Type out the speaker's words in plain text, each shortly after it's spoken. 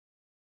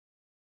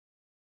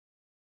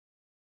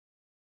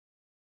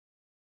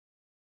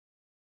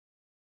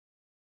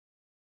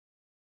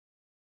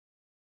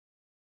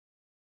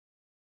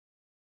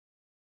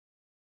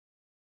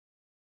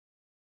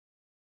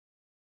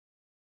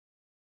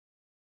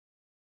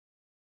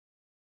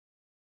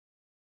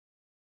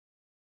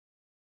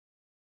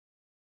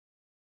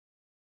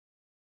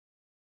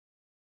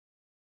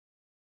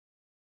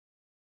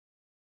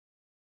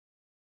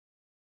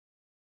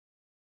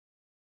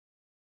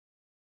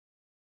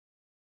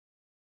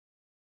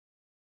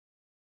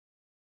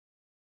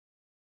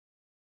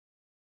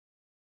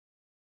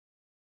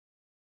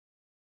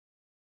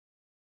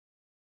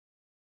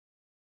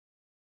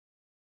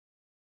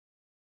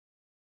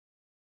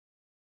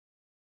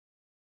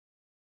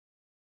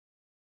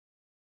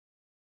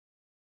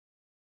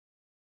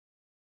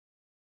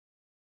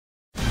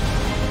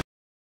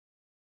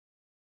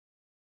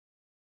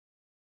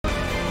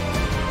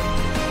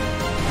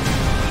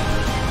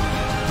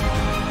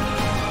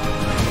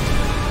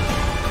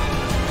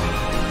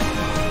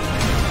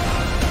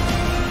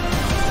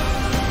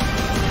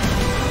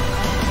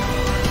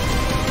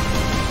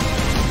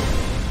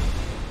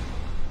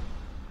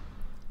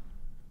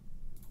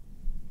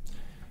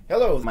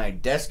of my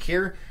desk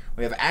here.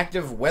 We have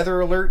active weather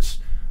alerts.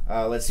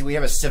 Let's see, we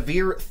have a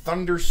severe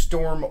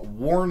thunderstorm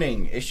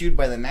warning issued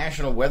by the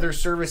National Weather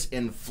Service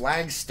in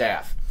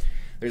Flagstaff.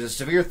 There's a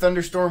severe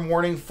thunderstorm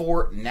warning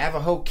for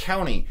Navajo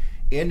County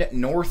in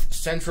north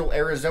central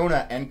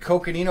Arizona and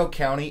Coconino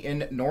County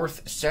in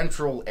north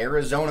central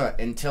Arizona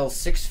until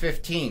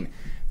 6:15.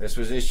 This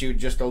was issued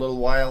just a little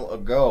while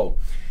ago.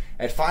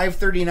 At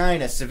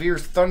 5:39, a severe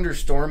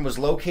thunderstorm was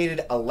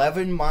located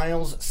 11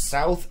 miles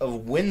south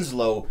of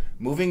Winslow,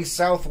 moving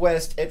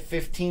southwest at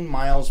 15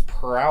 miles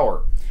per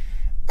hour.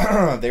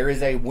 There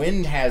is a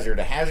wind hazard,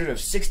 a hazard of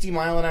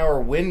 60-mile-an-hour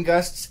wind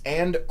gusts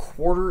and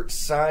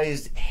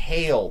quarter-sized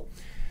hail.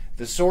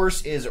 The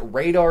source is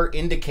radar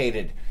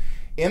indicated.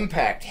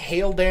 Impact,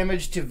 hail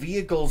damage to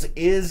vehicles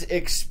is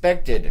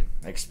expected.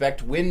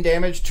 Expect wind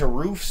damage to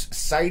roofs,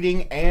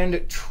 siding,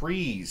 and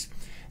trees.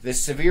 This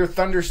severe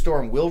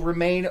thunderstorm will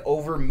remain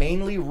over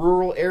mainly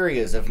rural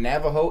areas of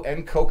Navajo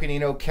and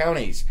Coconino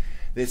counties.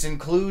 This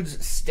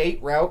includes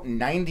State Route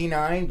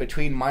 99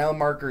 between mile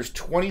markers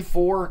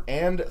 24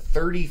 and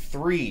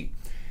 33.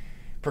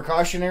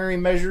 Precautionary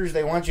measures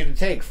they want you to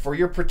take. For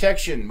your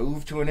protection,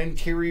 move to an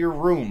interior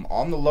room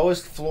on the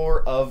lowest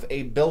floor of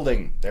a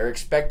building. They're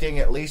expecting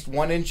at least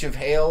 1 inch of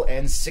hail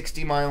and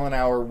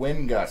 60-mile-an-hour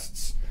wind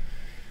gusts.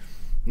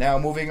 Now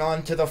moving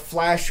on to the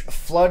flash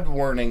flood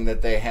warning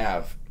that they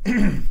have.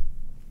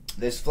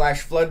 This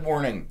flash flood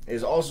warning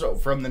is also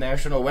from the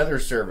National Weather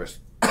Service.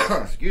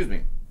 Excuse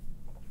me.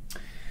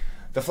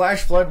 The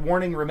flash flood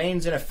warning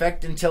remains in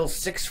effect until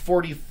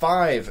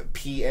 6:45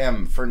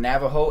 p.m. for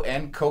Navajo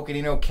and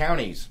Coconino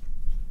counties.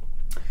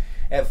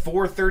 At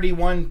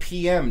 4:31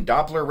 p.m.,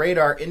 Doppler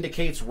radar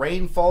indicates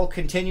rainfall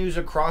continues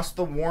across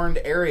the warned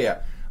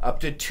area. Up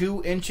to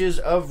 2 inches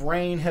of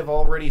rain have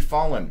already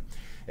fallen.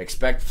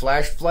 Expect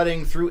flash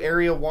flooding through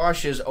area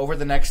washes over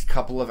the next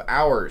couple of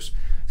hours.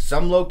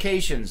 Some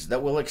locations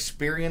that will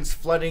experience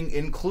flooding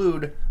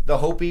include the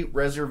Hopi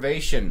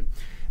Reservation.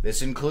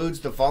 This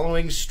includes the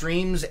following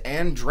streams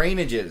and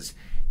drainages: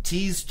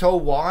 Tees Toe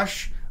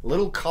Wash,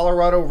 Little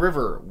Colorado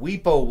River,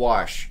 Weepo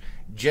Wash,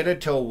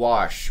 Jettito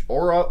Wash,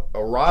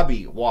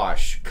 Orabi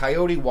Wash,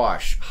 Coyote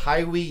Wash,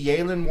 Highway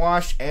Yalen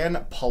Wash, and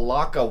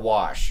Palaka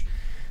Wash.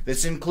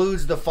 This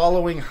includes the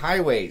following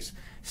highways: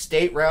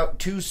 State Route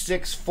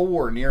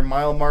 264 near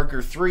mile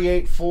marker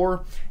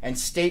 384 and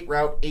State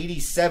Route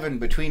 87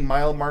 between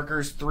mile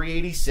markers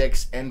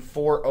 386 and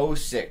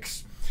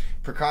 406.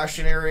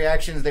 Precautionary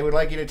actions they would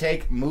like you to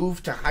take: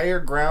 move to higher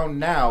ground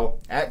now,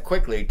 act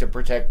quickly to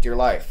protect your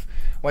life.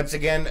 Once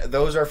again,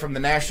 those are from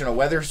the National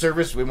Weather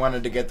Service. We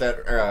wanted to get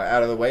that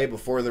out of the way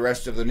before the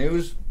rest of the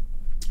news.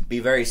 Be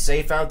very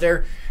safe out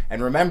there.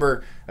 And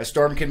remember, a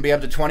storm can be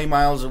up to 20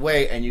 miles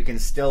away and you can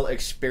still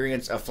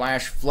experience a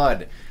flash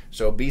flood.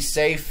 So be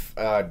safe,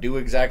 do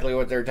exactly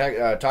what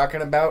they're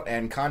talking about,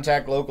 and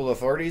contact local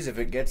authorities if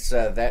it gets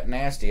that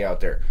nasty out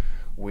there.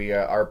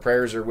 Our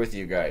prayers are with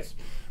you guys.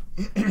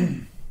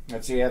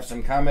 Let's see, I have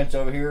some comments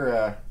over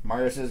here.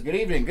 Mario says, good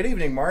evening. Good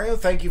evening, Mario.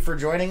 Thank you for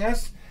joining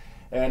us.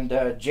 And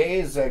Jay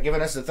is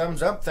giving us a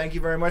thumbs up. Thank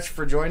you very much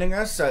for joining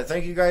us.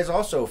 Thank you guys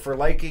also for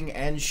liking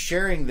and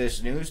sharing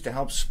this news to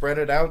help spread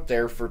it out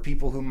there for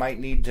people who might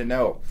need to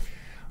know.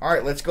 All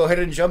right, let's go ahead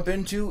and jump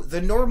into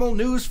the normal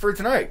news for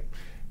tonight.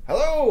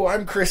 Hello,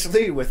 I'm Chris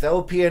Lee with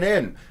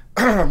LPNN,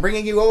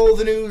 bringing you all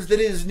the news that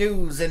is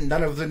news and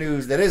none of the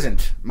news that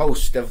isn't,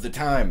 most of the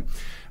time.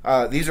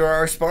 These are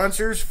our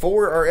sponsors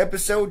for our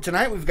episode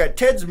tonight. We've got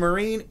Ted's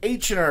Marine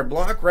H&R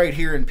Block right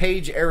here in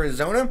Page,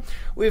 Arizona.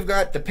 We've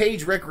got the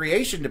Page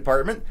Recreation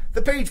Department,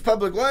 the Page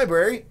Public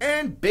Library,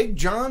 and Big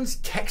John's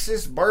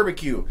Texas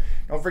Barbecue.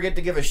 Don't forget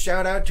to give a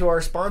shout out to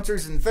our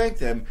sponsors and thank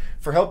them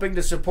for helping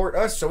to support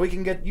us so we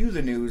can get you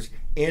the news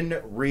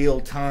in real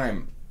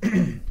time.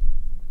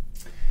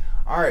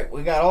 All right,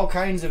 we got all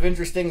kinds of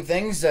interesting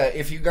things.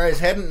 If you guys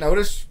hadn't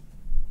noticed,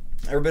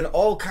 there have been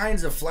all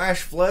kinds of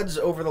flash floods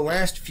over the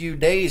last few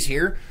days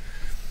here.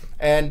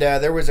 And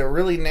there was a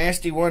really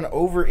nasty one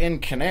over in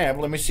Kanab.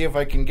 Let me see if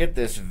I can get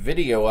this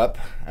video up.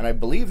 And I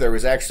believe there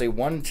was actually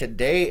one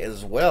today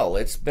as well.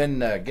 It's been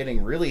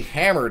getting really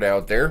hammered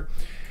out there.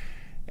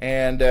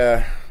 And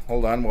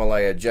hold on while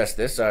I adjust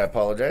this. I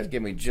apologize.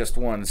 Give me just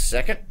 1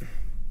 second.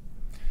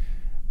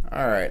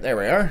 All right, there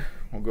we are.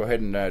 We'll go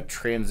ahead and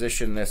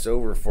transition this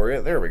over for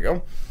you. There we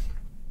go.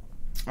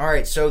 All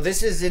right, so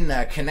this is in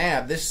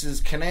Kanab. This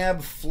is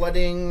Kanab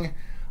flooding.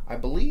 I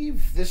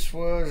believe this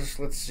was,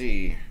 let's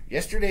see,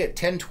 yesterday at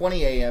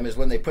 10:20 a.m. is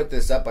when they put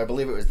this up. I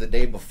believe it was the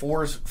day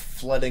before's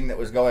flooding that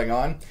was going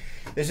on.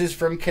 This is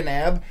from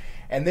Kanab,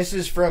 and this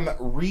is from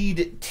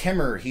Reed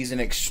Timmer. He's an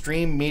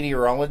extreme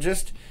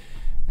meteorologist,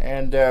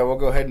 and we'll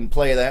go ahead and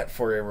play that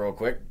for you real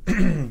quick.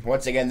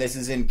 Once again, this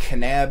is in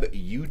Kanab,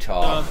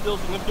 Utah. Still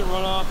significant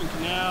runoff in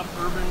Kanab,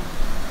 urban.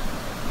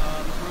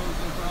 This road is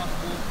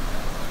uncrossable.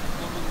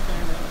 Local the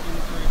same. I haven't seen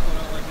this area flood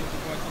out like this in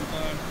quite some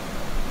time.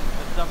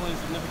 It's definitely a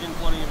significant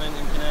flooding event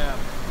in Kanab.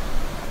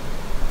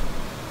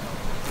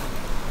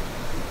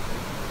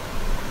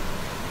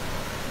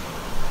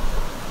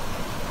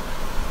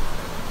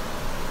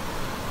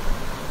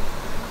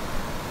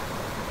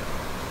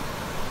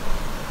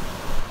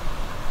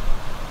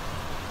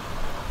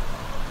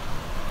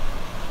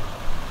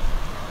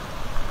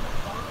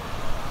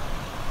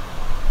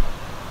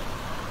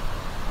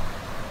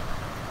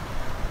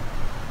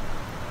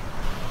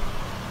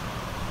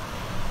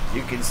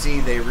 can see,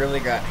 they really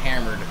got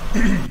hammered.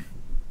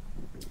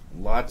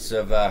 Lots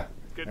of,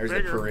 there's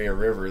the Paria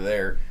River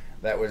there.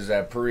 That was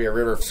Paria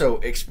River. So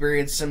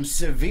experienced some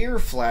severe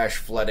flash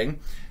flooding.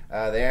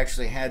 They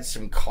actually had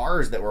some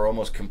cars that were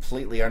almost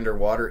completely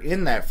underwater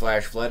in that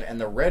flash flood, and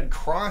the Red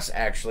Cross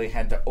actually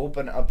had to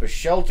open up a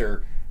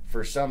shelter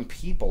for some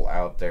people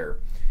out there.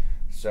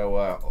 So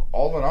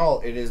all in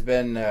all, it has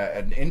been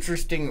an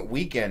interesting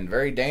weekend,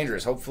 very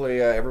dangerous.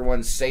 Hopefully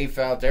everyone's safe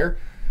out there.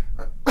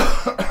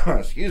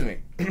 Excuse me.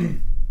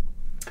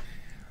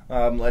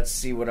 Let's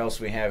see what else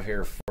we have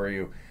here for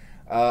you.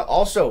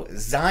 Also,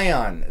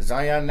 Zion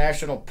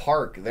National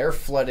Park, their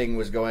flooding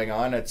was going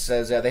on. It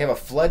says they have a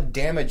flood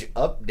damage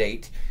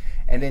update.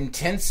 An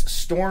intense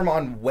storm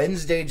on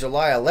Wednesday,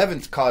 July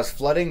 11th, caused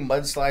flooding,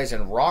 mudslides,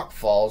 and rock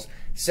falls.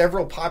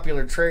 Several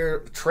popular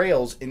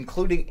trails,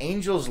 including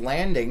Angel's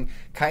Landing,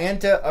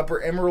 Kayenta,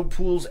 Upper Emerald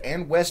Pools,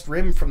 and West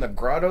Rim from the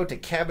Grotto to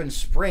Cabin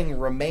Spring,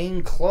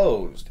 remain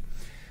closed.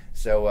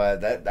 So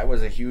that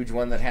was a huge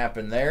one that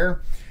happened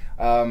there.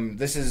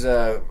 This is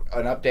an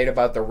update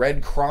about the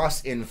Red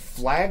Cross in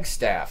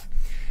Flagstaff.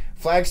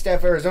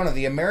 Flagstaff, Arizona.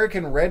 The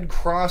American Red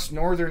Cross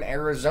Northern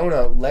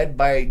Arizona, led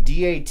by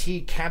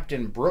DAT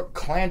Captain Brooke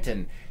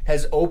Clanton,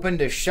 has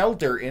opened a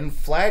shelter in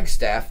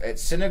Flagstaff at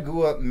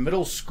Sinagua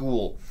Middle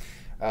School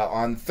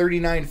on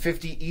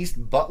 3950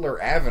 East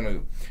Butler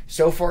Avenue.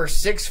 So far,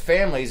 6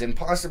 families and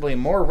possibly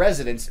more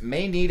residents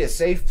may need a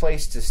safe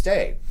place to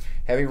stay.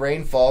 Heavy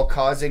rainfall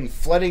causing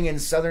flooding in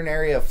southern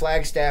area of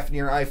Flagstaff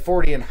near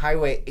I-40 and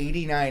Highway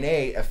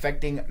 89A,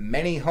 affecting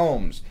many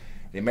homes.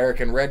 The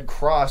American Red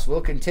Cross will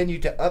continue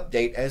to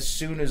update as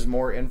soon as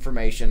more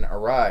information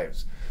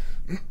arrives.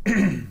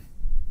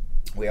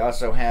 We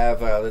also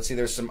have, let's see,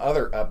 there's some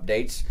other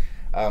updates.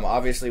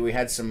 Obviously, we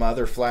had some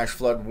other flash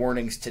flood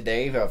warnings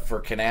today for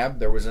Kanab.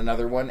 There was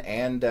another one,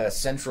 and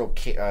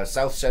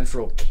South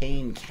Central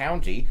Kane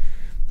County.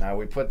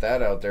 We put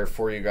that out there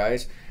for you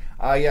guys.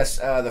 Yes,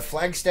 the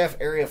Flagstaff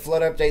area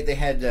flood update. They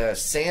had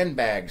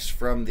sandbags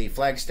from the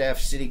Flagstaff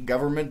City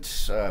Government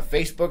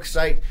Facebook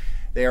site.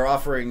 They are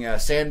offering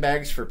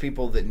sandbags for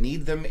people that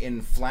need them in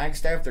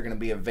Flagstaff. They're going to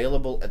be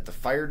available at the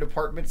fire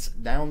departments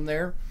down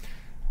there.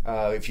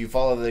 If you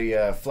follow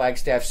the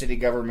Flagstaff City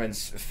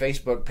Government's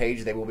Facebook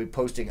page, they will be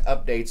posting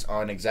updates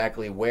on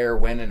exactly where,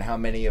 when, and how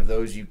many of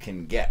those you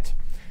can get.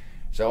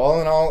 So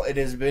all in all, it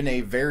has been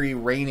a very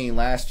rainy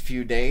last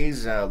few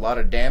days. A lot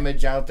of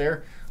damage out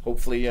there.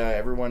 Hopefully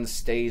everyone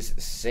stays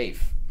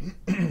safe.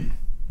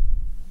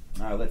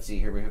 Let's see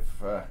here. We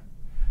have...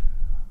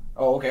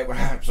 oh, okay.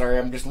 Sorry,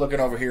 I'm just looking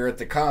over here at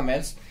the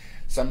comments.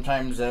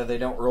 Sometimes they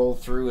don't roll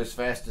through as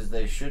fast as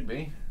they should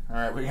be. All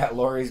right, we got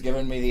Lori's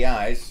giving me the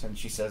eyes, and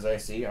she says, I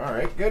see. All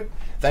right, good.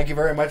 Thank you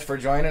very much for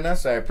joining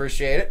us. I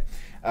appreciate it.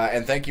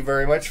 And thank you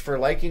very much for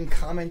liking,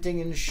 commenting,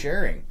 and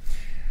sharing.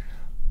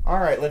 All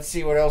right, let's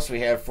see what else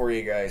we have for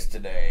you guys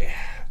today.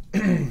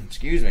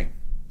 Excuse me.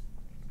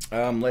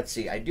 Let's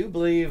see. I do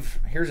believe...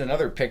 Here's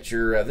another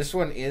picture. This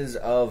one is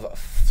of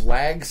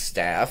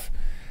Flagstaff.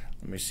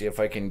 Let me see if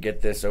I can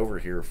get this over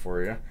here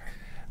for you.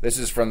 This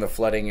is from the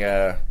flooding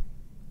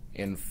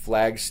in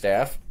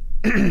Flagstaff.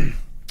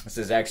 This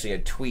is actually a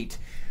tweet.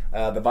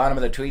 The bottom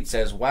of the tweet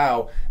says,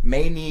 wow,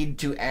 may need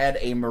to add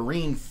a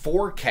marine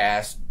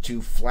forecast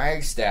to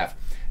Flagstaff.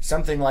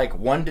 Something like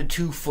 1 to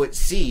 2 foot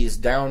seas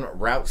down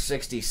Route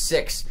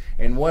 66.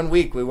 In 1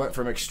 week, we went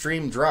from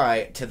extreme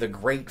dry to the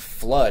Great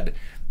Flood.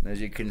 As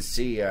you can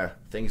see,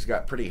 things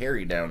got pretty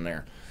hairy down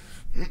there.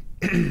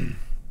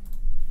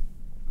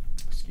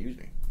 Excuse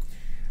me.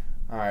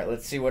 All right,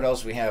 let's see what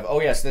else we have.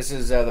 Oh, yes, this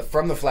is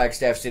from the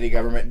Flagstaff City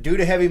Government. Due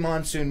to heavy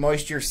monsoon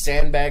moisture,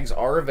 sandbags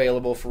are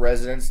available for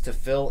residents to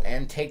fill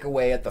and take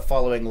away at the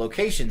following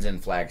locations in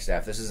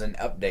Flagstaff. This is an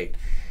update.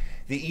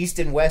 The east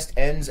and west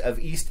ends of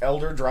East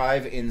Elder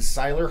Drive in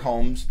Seiler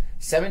Homes,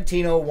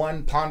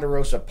 1701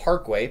 Ponderosa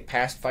Parkway,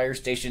 past Fire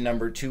Station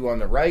number 2 on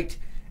the right,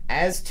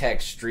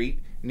 Aztec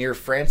Street, near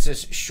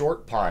Francis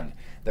Short Pond.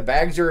 The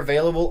bags are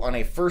available on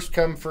a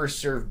first-come,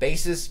 first-served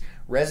basis.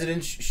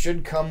 Residents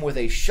should come with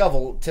a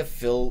shovel to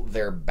fill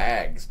their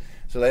bags.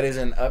 So that is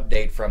an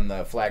update from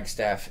the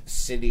Flagstaff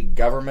City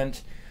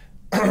Government.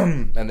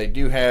 And they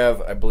do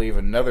have, I believe,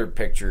 another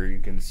picture you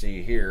can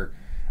see here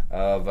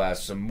of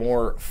some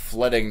more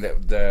flooding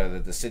that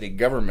the city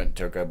government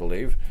took, I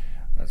believe.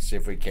 Let's see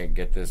if we can't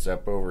get this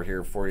up over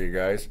here for you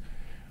guys,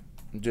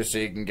 just so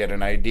you can get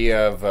an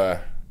idea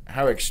of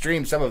how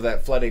extreme some of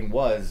that flooding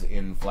was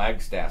in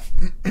Flagstaff.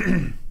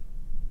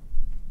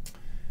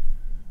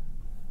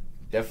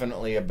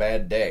 Definitely a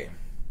bad day.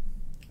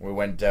 We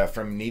went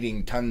from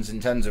needing tons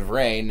and tons of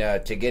rain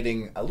to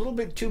getting a little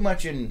bit too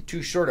much in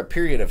too short a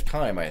period of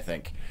time, I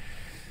think.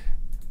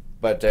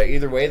 But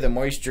either way, the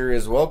moisture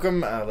is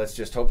welcome. Let's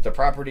just hope the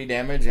property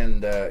damage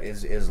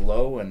is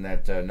low and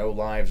that no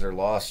lives are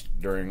lost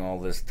during all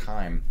this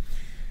time.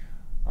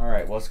 All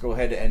right, well, let's go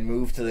ahead and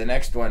move to the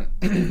next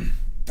one.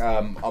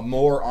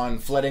 More on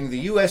flooding. The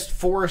U.S.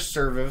 Forest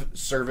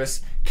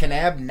Service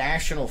Kanab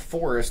National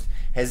Forest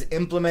has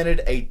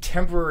implemented a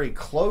temporary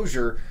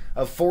closure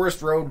of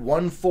Forest Road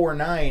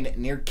 149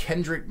 near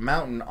Kendrick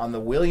Mountain on the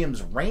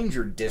Williams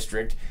Ranger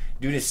District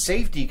due to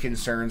safety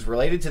concerns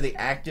related to the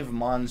active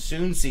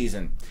monsoon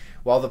season.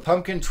 While the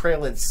Pumpkin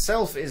Trail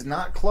itself is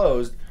not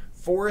closed,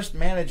 forest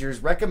managers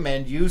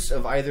recommend use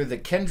of either the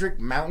Kendrick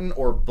Mountain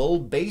or Bull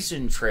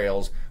Basin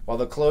trails while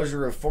the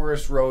closure of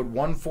Forest Road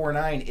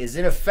 149 is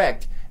in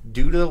effect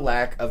due to the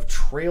lack of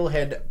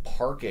trailhead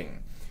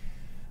parking.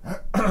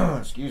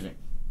 Excuse me.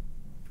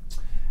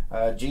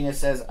 Gina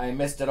says, I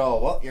missed it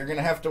all. Well, you're going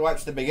to have to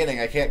watch the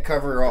beginning. I can't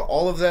cover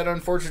all of that,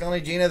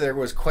 unfortunately, Gina. There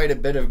was quite a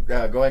bit of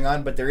going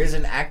on, but there is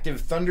an active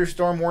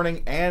thunderstorm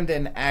warning and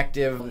an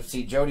active... Let's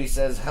see, Jody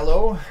says,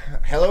 hello.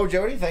 Hello,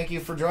 Jody. Thank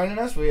you for joining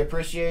us. We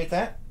appreciate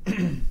that.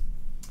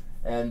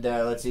 And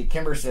let's see,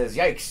 Kimber says,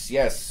 yikes.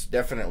 Yes,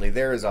 definitely.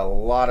 There is a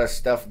lot of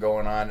stuff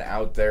going on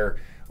out there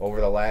over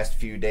the last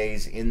few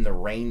days in the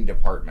rain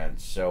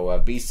department. So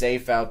be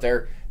safe out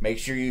there. Make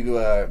sure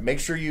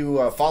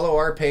you follow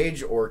our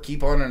page or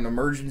keep on an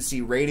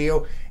emergency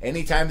radio.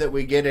 Anytime that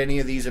we get any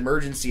of these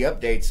emergency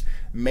updates,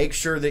 make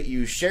sure that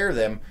you share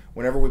them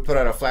whenever we put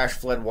out a flash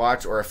flood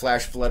watch or a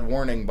flash flood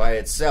warning by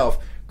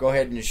itself. Go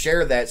ahead and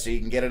share that so you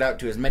can get it out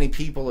to as many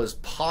people as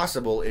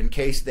possible in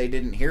case they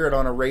didn't hear it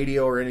on a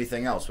radio or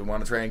anything else. We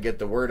want to try and get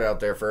the word out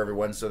there for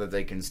everyone so that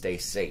they can stay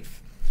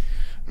safe.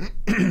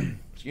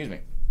 Excuse me.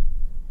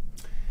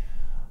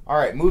 All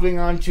right, moving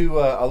on to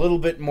a little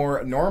bit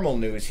more normal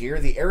news here.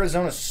 The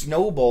Arizona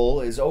Snow Bowl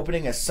is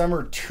opening a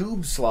summer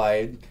tube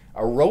slide,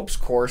 a ropes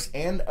course,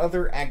 and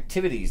other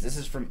activities. This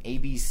is from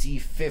ABC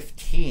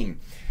 15.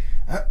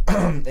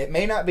 It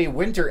may not be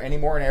winter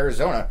anymore in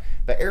Arizona,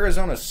 but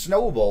Arizona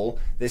Snow Bowl,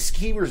 the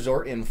ski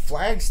resort in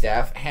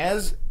Flagstaff,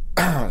 has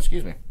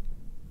excuse me,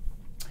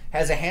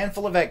 has a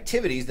handful of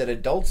activities that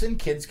adults and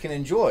kids can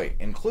enjoy,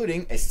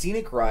 including a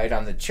scenic ride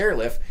on the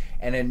chairlift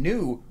and a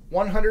new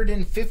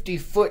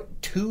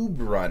 150-foot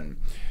tube run.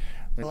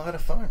 A lot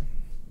of fun.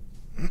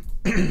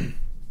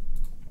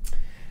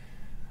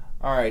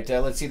 All right,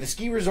 let's see. The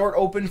ski resort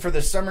opened for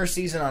the summer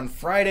season on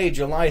Friday,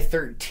 July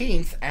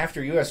 13th,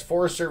 after U.S.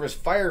 Forest Service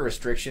fire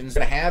restrictions.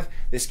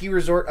 The ski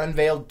resort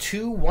unveiled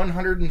two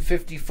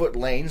 150-foot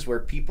lanes where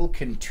people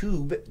can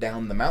tube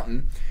down the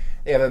mountain.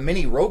 They have a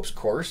mini ropes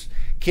course.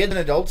 Kids and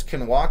adults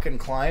can walk and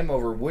climb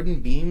over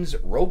wooden beams,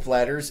 rope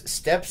ladders,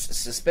 steps,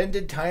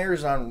 suspended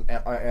tires on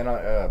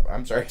a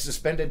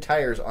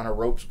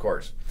ropes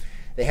course.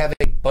 They have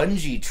a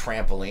bungee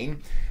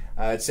trampoline.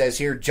 It says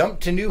here, jump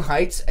to new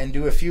heights and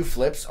do a few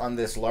flips on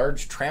this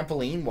large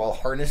trampoline while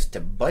harnessed to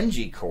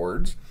bungee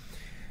cords.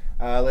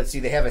 Let's see,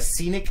 they have a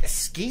scenic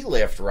ski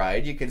lift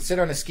ride. You can sit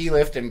on a ski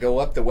lift and go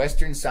up the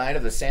western side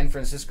of the San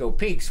Francisco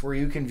Peaks where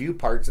you can view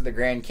parts of the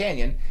Grand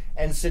Canyon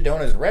and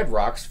Sedona's Red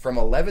Rocks from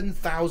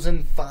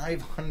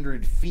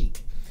 11,500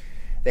 feet.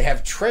 They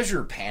have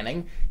treasure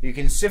panning. You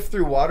can sift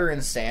through water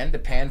and sand to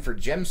pan for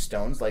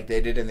gemstones like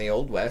they did in the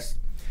Old West.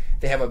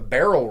 They have a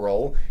barrel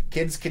roll.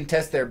 Kids can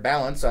test their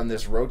balance on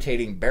this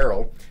rotating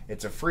barrel.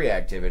 It's a free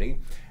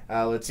activity.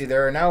 Let's see,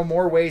 there are now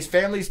more ways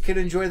families can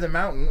enjoy the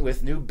mountain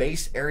with new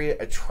base area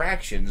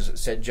attractions,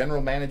 said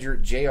General Manager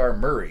J.R.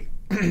 Murray.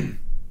 All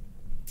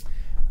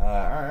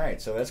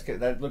right, so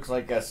that looks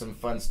like some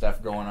fun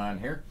stuff going on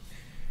here.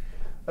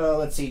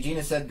 Let's see,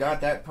 Gina said, got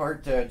that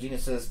part. Gina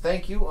says,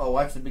 thank you. I'll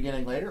watch the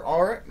beginning later.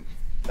 All right.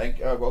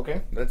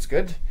 Okay, that's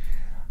good.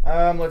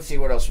 Let's see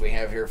what else we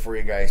have here for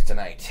you guys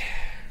tonight.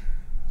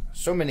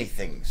 So many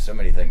things.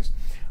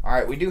 All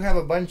right, we do have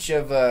a bunch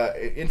of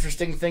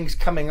interesting things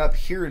coming up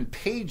here in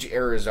Page,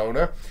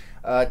 Arizona.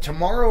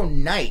 Tomorrow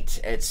night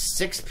at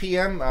 6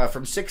 p.m.,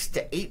 from 6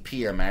 to 8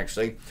 p.m.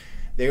 actually,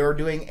 they are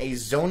doing a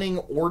zoning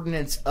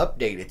ordinance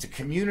update. It's a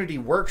community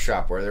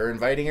workshop where they're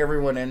inviting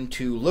everyone in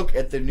to look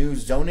at the new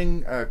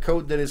zoning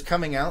code that is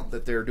coming out,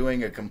 that they're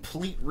doing a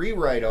complete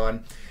rewrite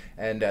on,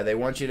 and they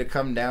want you to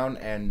come down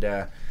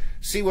and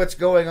see what's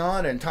going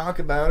on and talk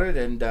about it,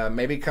 and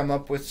maybe come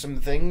up with some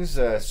things.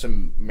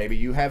 Maybe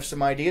you have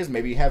some ideas,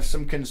 maybe you have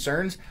some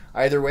concerns.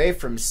 Either way,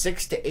 from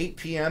 6 to 8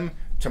 p.m.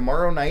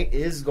 tomorrow night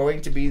is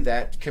going to be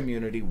that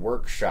community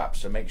workshop,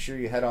 so make sure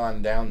you head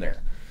on down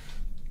there.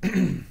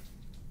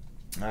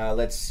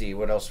 Let's see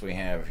what else we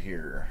have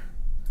here.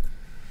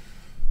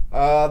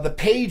 The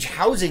Page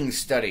housing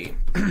study.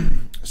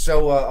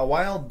 So a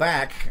while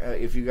back,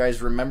 if you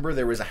guys remember,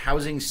 there was a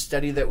housing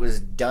study that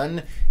was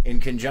done in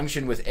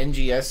conjunction with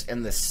NGS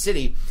and the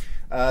city.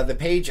 The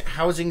Page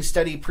housing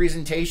study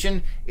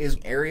presentation is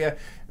an area.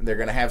 They're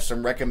going to have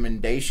some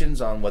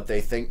recommendations on what they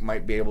think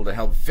might be able to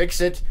help fix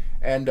it,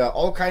 and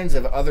all kinds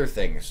of other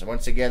things.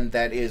 Once again,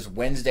 that is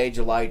Wednesday,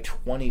 July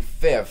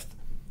 25th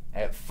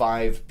at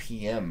 5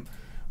 p.m.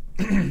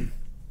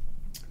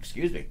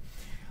 Excuse me.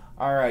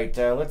 All right,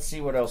 let's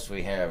see what else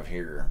we have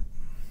here.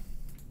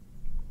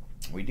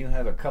 We do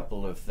have a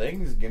couple of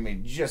things. Give me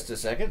just a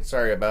second.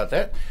 Sorry about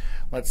that.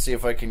 Let's see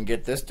if I can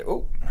get this to...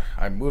 Oh,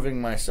 I'm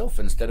moving myself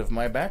instead of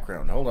my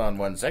background. Hold on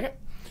one second.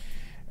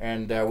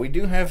 And we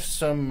do have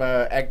some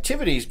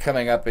activities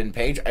coming up in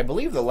Page. I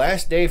believe the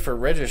last day for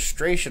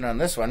registration on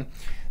this one.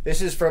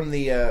 This is from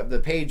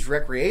the Page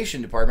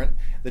Recreation Department.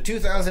 The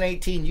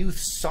 2018 Youth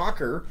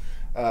Soccer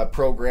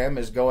program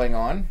is going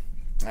on.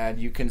 And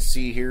you can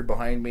see here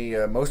behind me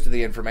most of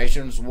the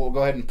information. We'll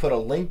go ahead and put a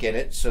link in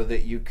it so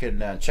that you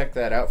can check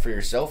that out for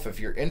yourself if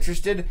you're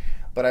interested.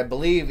 But I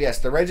believe, yes,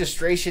 the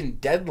registration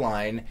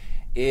deadline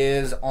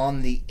is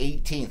on the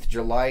 18th,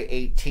 July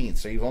 18th.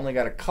 So you've only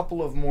got a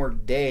couple of more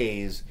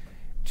days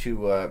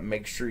to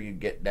make sure you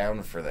get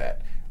down for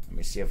that. Let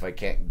me see if I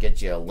can't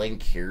get you a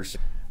link here. So,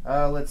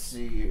 let's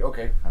see.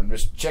 Okay, I'm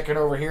just checking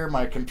over here.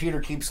 My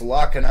computer keeps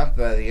locking up.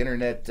 The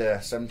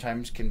internet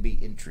sometimes can be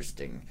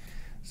interesting.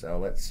 So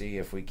let's see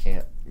if we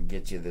can't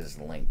get you this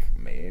link.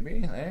 Maybe.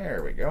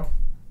 There we go.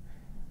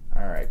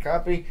 All right,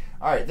 copy.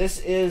 All right, this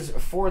is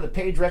for the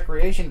Page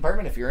Recreation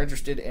Department. If you're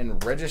interested in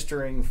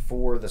registering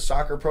for the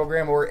soccer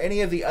program or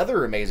any of the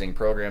other amazing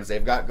programs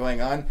they've got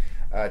going on,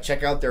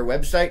 check out their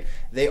website.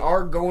 They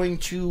are going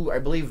to, I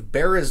believe,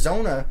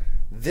 Arizona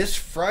this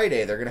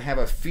Friday. They're going to have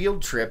a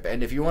field trip,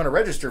 and if you want to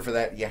register for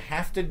that, you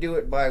have to do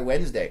it by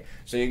Wednesday.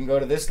 So you can go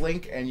to this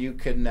link and you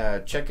can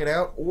check it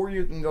out, or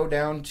you can go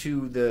down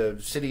to the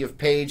city of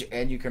Page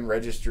and you can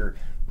register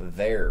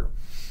there.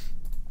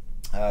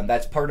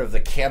 That's part of the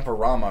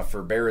Camporama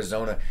for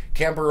Arizona.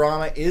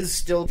 Camporama is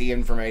still the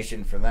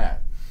information for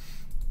that.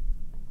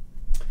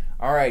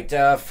 All right,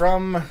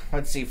 from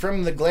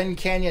the Glen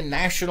Canyon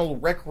National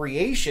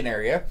Recreation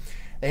Area,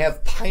 they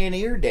have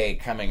Pioneer Day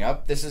coming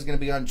up. This is going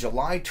to be on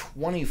July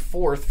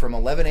 24th from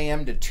 11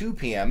 a.m. to 2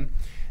 p.m.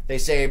 They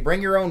say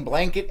bring your own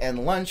blanket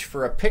and lunch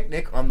for a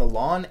picnic on the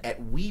lawn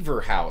at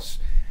Weaver House.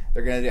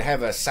 They're going to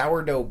have a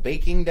sourdough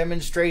baking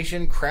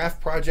demonstration,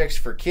 craft projects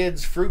for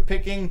kids, fruit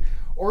picking,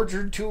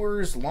 orchard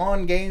tours,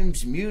 lawn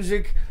games,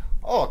 music,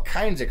 all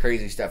kinds of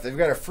crazy stuff. They've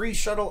got a free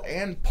shuttle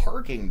and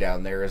parking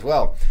down there as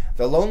well.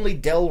 The Lonely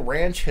Dell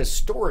Ranch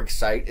Historic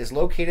Site is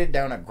located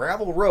down a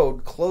gravel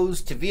road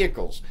closed to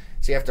vehicles.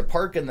 So you have to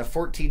park in the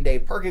 14-day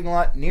parking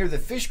lot near the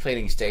fish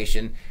cleaning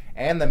station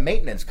and the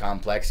maintenance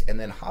complex, and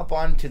then hop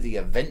on to the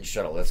event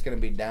shuttle. That's going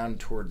to be down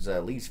towards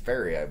Lee's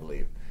Ferry, I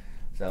believe.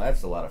 So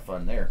that's a lot of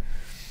fun there.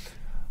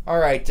 All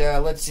right,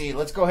 let's see.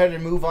 Let's go ahead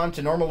and move on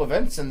to normal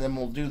events, and then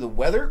we'll do the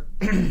weather.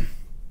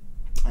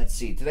 Let's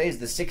see. Today is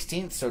the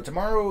 16th, so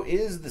tomorrow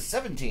is the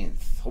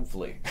 17th,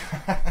 hopefully.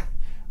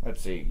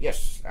 Let's see.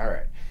 Yes. All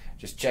right.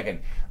 Just checking.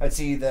 Let's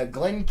see. The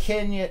Glen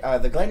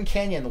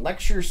Canyon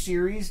Lecture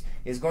Series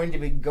is going to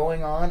be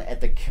going on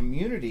at the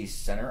Community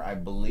Center, I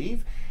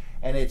believe.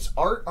 And it's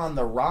Art on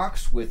the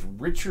Rocks with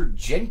Richard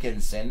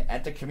Jenkinson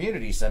at the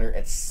Community Center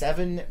at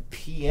 7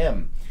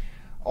 p.m.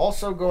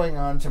 Also going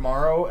on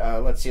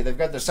tomorrow, let's see, they've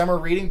got the summer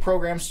reading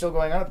program still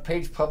going on at the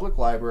Page Public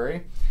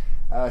Library,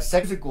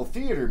 musical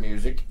theater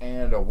music,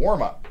 and a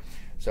warm-up.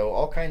 So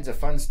all kinds of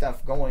fun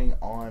stuff going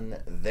on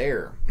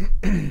there.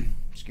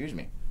 Excuse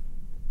me.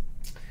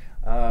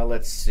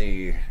 Let's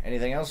see,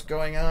 anything else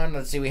going on?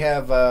 Let's see, we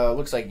have,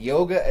 looks like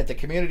yoga at the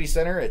Community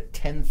Center at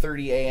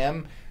 10:30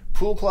 a.m.,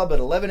 pool club at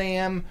 11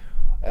 a.m.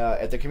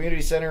 At the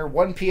Community Center,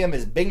 1 p.m.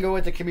 is bingo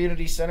at the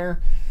Community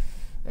Center.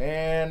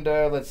 And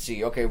let's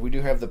see. Okay, we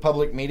do have the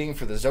public meeting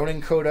for the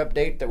zoning code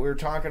update that we were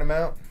talking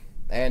about.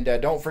 And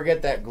don't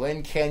forget that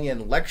Glen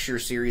Canyon Lecture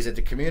Series at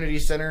the Community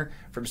Center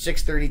from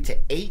 6:30 to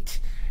 8.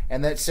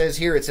 And that says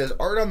here, it says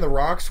Art on the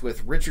Rocks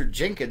with Richard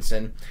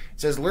Jenkinson.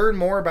 It says learn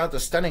more about the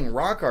stunning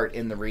rock art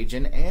in the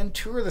region and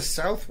tour the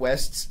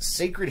Southwest's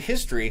sacred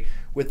history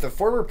with the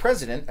former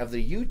president of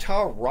the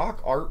Utah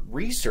Rock Art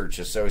Research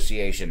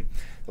Association.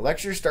 The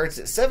lecture starts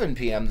at 7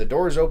 p.m. The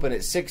doors open at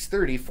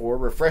 6:30 for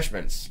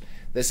refreshments.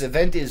 This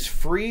event is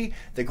free.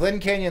 The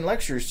Glen Canyon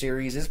Lecture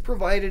Series is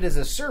provided as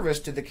a service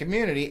to the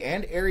community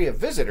and area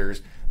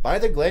visitors by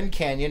the Glen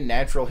Canyon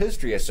Natural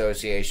History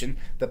Association,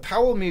 the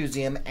Powell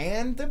Museum,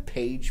 and the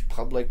Page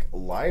Public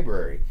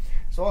Library.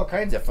 So all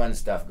kinds of fun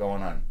stuff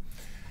going on.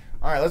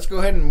 All right, let's go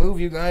ahead and move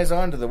you guys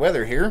on to the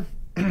weather here.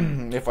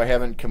 If I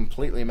haven't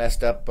completely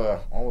messed up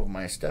all of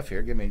my stuff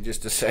here, give me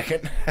just a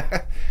second.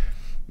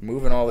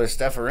 Moving all this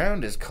stuff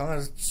around has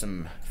caused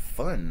some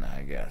fun,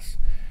 I guess.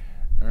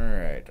 All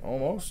right,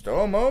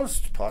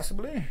 almost,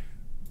 possibly.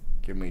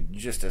 Give me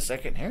just a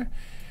second here,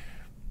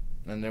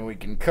 and then we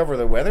can cover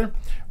the weather.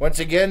 Once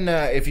again,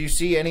 if you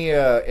see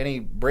any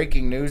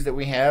breaking news that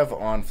we have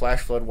on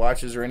flash flood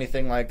watches or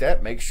anything like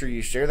that, make sure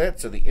you share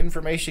that so the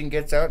information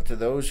gets out to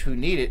those who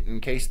need it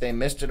in case they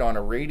missed it on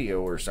a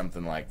radio or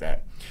something like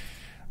that.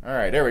 All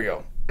right, there we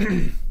go.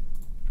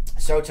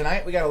 So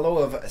tonight we got a low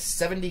of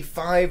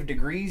 75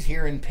 degrees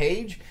here in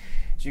Page.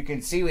 As you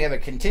can see, we have a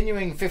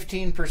continuing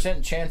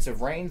 15% chance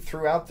of rain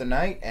throughout the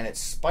night, and it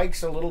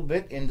spikes a little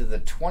bit into the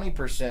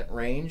 20%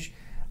 range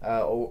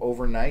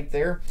overnight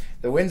there.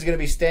 The wind's going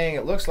to be staying,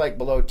 it looks like,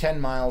 below 10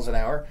 miles an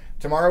hour.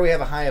 Tomorrow we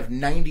have a high of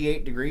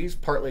 98 degrees,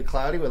 partly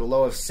cloudy with a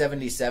low of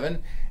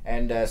 77,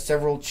 and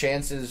several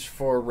chances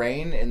for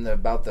rain in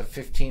about the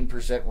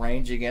 15%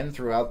 range again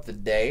throughout the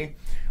day.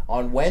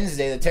 On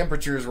Wednesday, the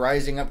temperature is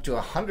rising up to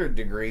 100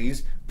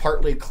 degrees,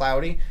 partly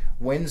cloudy,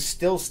 Winds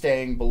still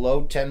staying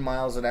below 10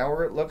 miles an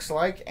hour, it looks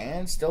like,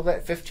 and still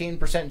that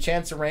 15%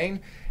 chance of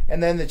rain.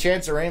 And then the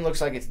chance of rain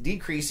looks like it's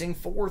decreasing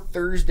for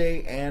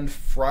Thursday and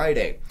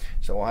Friday.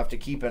 So we'll have to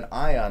keep an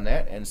eye on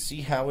that and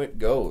see how it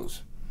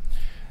goes.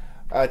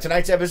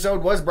 Tonight's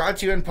episode was brought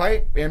to you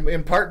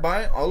in part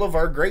by all of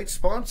our great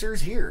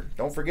sponsors here.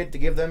 Don't forget to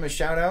give them a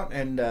shout out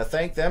and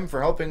thank them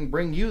for helping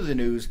bring you the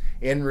news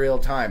in real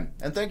time.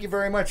 And thank you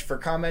very much for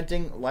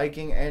commenting,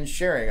 liking, and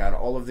sharing on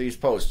all of these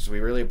posts.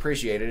 We really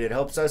appreciate it. It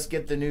helps us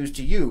get the news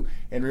to you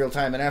in real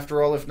time. And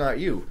after all, if not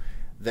you,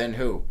 then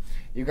who?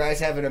 You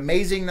guys have an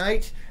amazing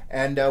night,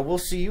 and we'll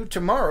see you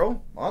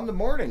tomorrow on the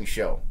morning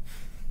show.